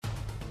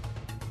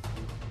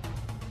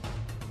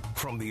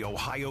From the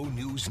Ohio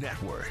News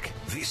Network,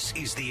 this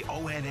is the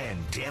ONN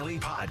Daily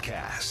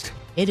Podcast.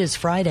 It is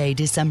Friday,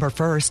 December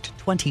 1st,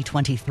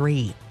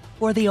 2023.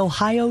 For the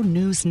Ohio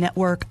News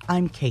Network,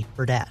 I'm Kate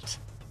Burdett.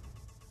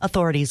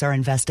 Authorities are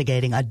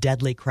investigating a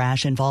deadly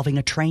crash involving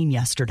a train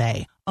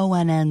yesterday.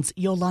 ONN's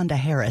Yolanda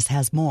Harris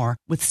has more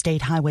with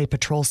State Highway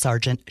Patrol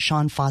Sergeant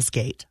Sean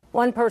Fosgate.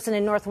 One person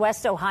in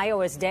northwest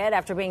Ohio is dead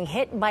after being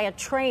hit by a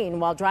train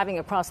while driving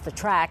across the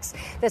tracks.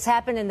 This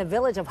happened in the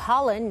village of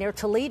Holland near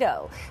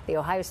Toledo. The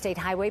Ohio State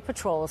Highway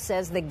Patrol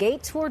says the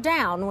gates were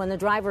down when the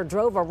driver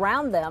drove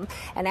around them.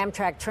 An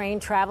Amtrak train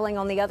traveling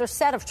on the other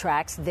set of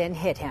tracks then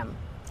hit him.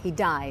 He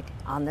died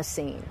on the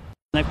scene.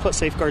 They've put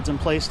safeguards in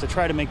place to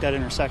try to make that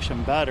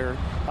intersection better.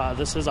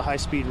 This is a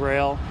high-speed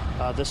rail.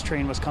 This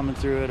train was coming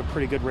through at a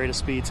pretty good rate of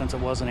speed since it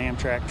was an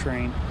Amtrak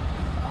train.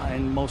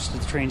 And most of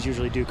the trains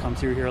usually do come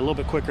through here a little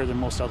bit quicker than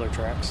most other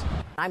tracks.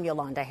 I'm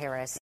Yolanda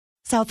Harris.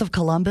 South of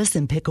Columbus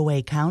in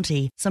Pickaway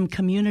County, some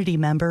community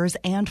members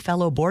and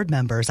fellow board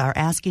members are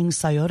asking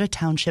Scioto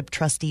Township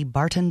trustee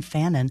Barton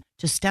Fannin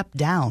to step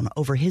down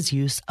over his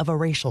use of a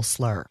racial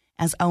slur.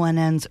 As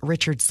ONN's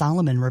Richard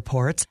Solomon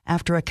reports,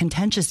 after a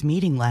contentious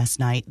meeting last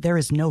night, there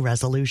is no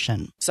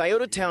resolution.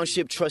 Scioto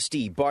Township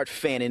trustee Bart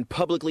Fannin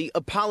publicly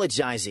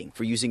apologizing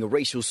for using a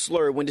racial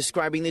slur when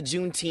describing the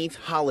Juneteenth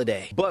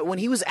holiday. But when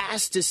he was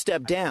asked to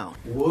step down,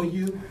 will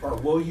you or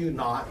will you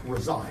not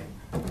resign?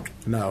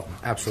 No,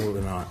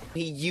 absolutely not.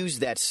 He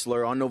used that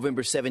slur on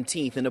November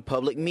 17th in a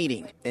public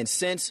meeting. And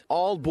since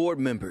all board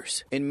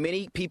members and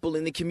many people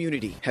in the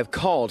community have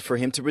called for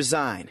him to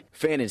resign,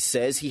 Fannin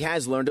says he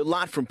has learned a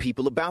lot from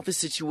people about the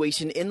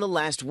situation in the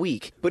last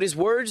week, but his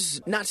words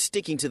not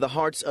sticking to the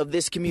hearts of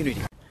this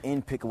community.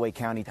 In Pickaway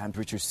County, I'm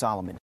Richard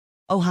Solomon.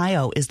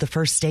 Ohio is the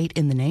first state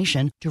in the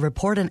nation to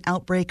report an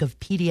outbreak of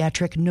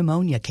pediatric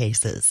pneumonia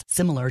cases,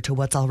 similar to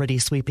what's already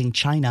sweeping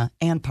China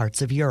and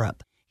parts of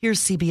Europe. Here's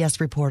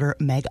CBS reporter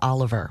Meg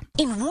Oliver.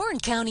 In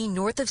Warren County,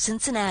 north of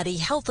Cincinnati,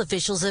 health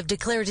officials have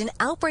declared an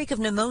outbreak of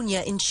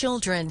pneumonia in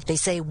children. They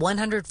say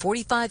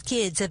 145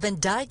 kids have been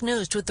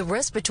diagnosed with the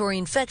respiratory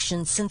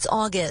infection since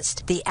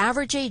August. The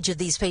average age of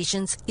these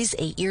patients is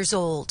 8 years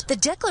old. The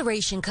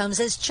declaration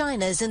comes as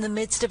China is in the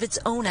midst of its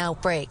own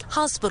outbreak.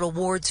 Hospital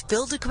wards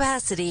filled to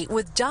capacity,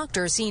 with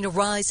doctors seeing a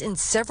rise in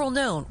several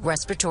known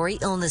respiratory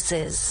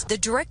illnesses. The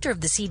director of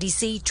the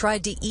CDC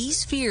tried to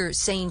ease fears,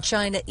 saying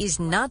China is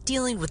not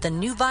dealing with the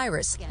new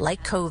virus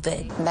like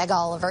COVID. Meg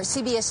Oliver,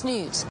 CBS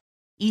News.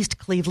 East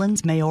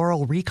Cleveland's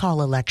mayoral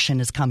recall election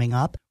is coming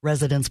up.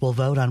 Residents will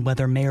vote on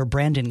whether Mayor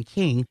Brandon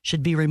King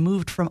should be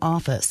removed from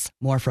office.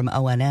 More from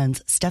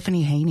ONN's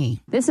Stephanie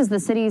Haney. This is the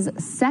city's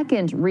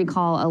second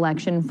recall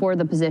election for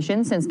the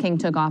position since King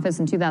took office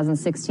in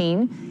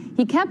 2016.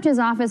 He kept his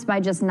office by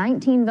just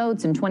 19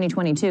 votes in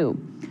 2022.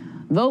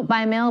 Vote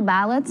by mail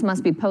ballots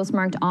must be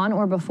postmarked on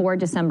or before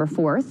December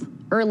 4th.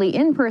 Early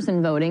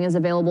in-person voting is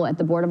available at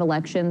the Board of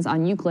Elections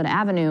on Euclid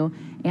Avenue,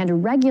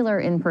 and regular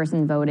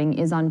in-person voting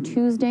is on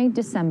Tuesday,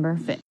 December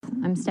 5th.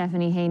 I'm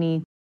Stephanie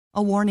Haney.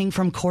 A warning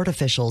from court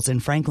officials in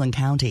Franklin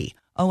County.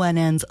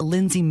 ONN's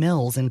Lindsay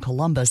Mills in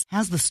Columbus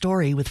has the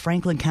story with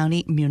Franklin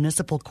County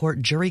Municipal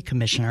Court Jury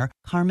Commissioner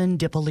Carmen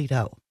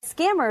DiPolito.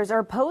 Scammers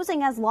are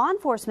posing as law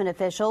enforcement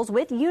officials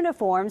with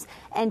uniforms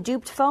and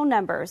duped phone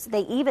numbers.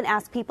 They even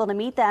ask people to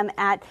meet them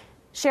at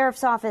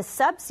sheriff's office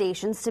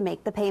substations to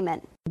make the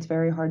payment. It's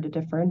very hard to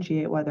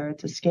differentiate whether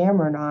it's a scam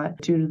or not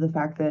due to the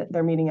fact that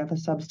they're meeting at the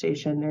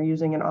substation. They're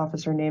using an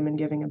officer name and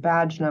giving a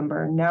badge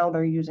number. Now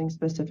they're using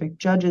specific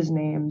judges'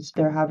 names.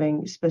 They're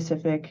having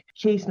specific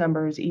case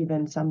numbers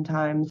even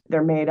sometimes.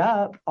 They're made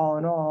up all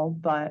in all,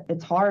 but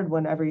it's hard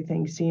when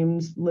everything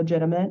seems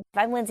legitimate.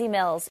 I'm Lindsay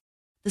Mills.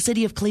 The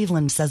city of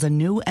Cleveland says a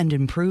new and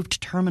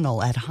improved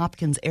terminal at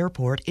Hopkins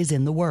Airport is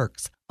in the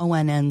works.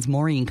 ONN's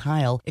Maureen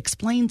Kyle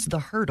explains the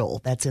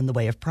hurdle that's in the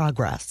way of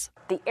progress.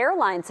 The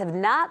airlines have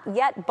not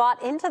yet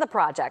bought into the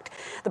project.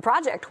 The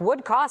project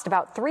would cost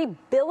about $3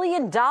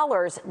 billion,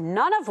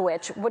 none of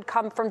which would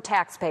come from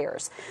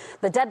taxpayers.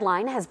 The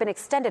deadline has been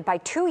extended by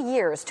 2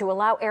 years to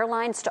allow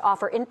airlines to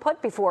offer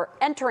input before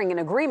entering an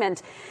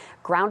agreement.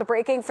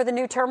 Groundbreaking for the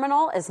new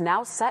terminal is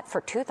now set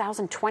for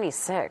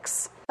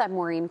 2026. I'm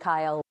Maureen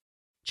Kyle.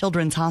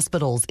 Children's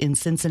hospitals in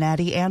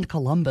Cincinnati and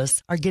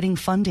Columbus are getting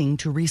funding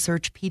to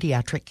research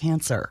pediatric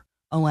cancer.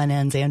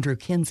 ONN's Andrew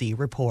Kinsey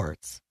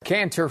reports.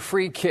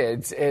 Cancer-Free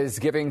Kids is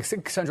giving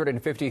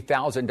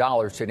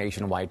 $650,000 to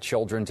nationwide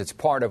children. It's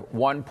part of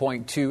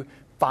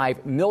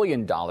 $1.25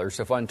 million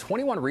to fund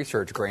 21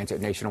 research grants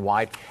at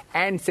Nationwide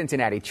and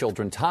Cincinnati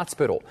Children's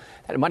Hospital.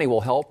 That money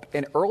will help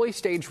in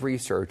early-stage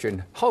research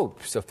in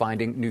hopes of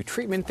finding new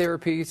treatment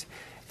therapies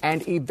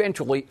and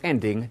eventually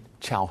ending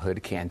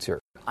childhood cancer.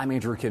 I'm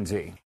Andrew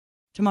Kinsey.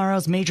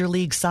 Tomorrow's Major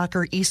League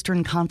Soccer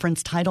Eastern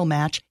Conference title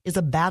match is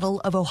a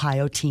battle of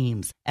Ohio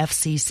teams.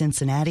 FC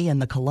Cincinnati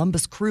and the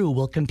Columbus Crew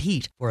will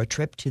compete for a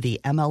trip to the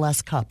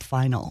MLS Cup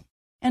final.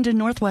 And in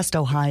Northwest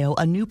Ohio,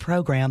 a new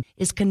program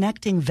is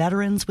connecting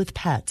veterans with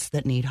pets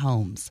that need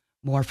homes.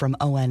 More from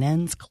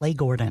ONN's Clay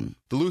Gordon.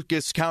 The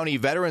Lucas County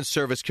Veterans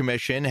Service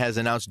Commission has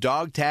announced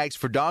Dog Tags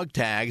for Dog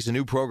Tags, a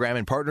new program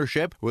in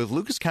partnership with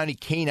Lucas County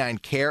Canine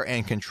Care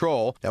and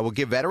Control that will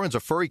give veterans a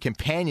furry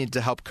companion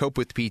to help cope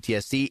with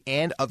PTSD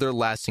and other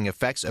lasting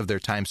effects of their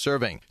time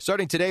serving.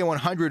 Starting today,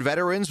 100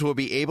 veterans will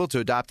be able to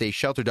adopt a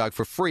shelter dog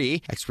for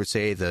free. Experts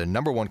say the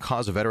number one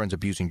cause of veterans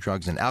abusing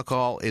drugs and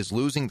alcohol is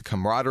losing the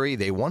camaraderie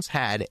they once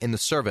had in the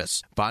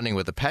service. Bonding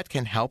with a pet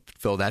can help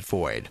fill that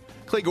void.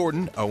 Clay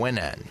Gordon,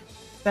 ONN.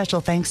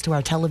 Special thanks to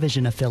our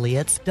television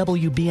affiliates,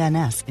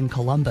 WBNS in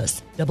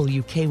Columbus,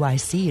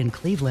 WKYC in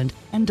Cleveland,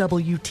 and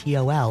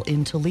WTOL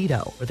in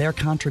Toledo for their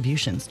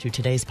contributions to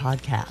today's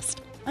podcast.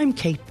 I'm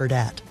Kate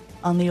Burdett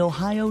on the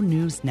Ohio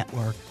News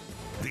Network.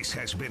 This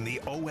has been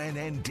the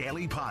ONN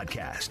Daily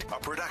Podcast, a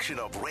production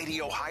of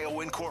Radio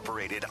Ohio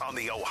Incorporated on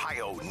the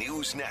Ohio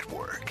News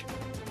Network.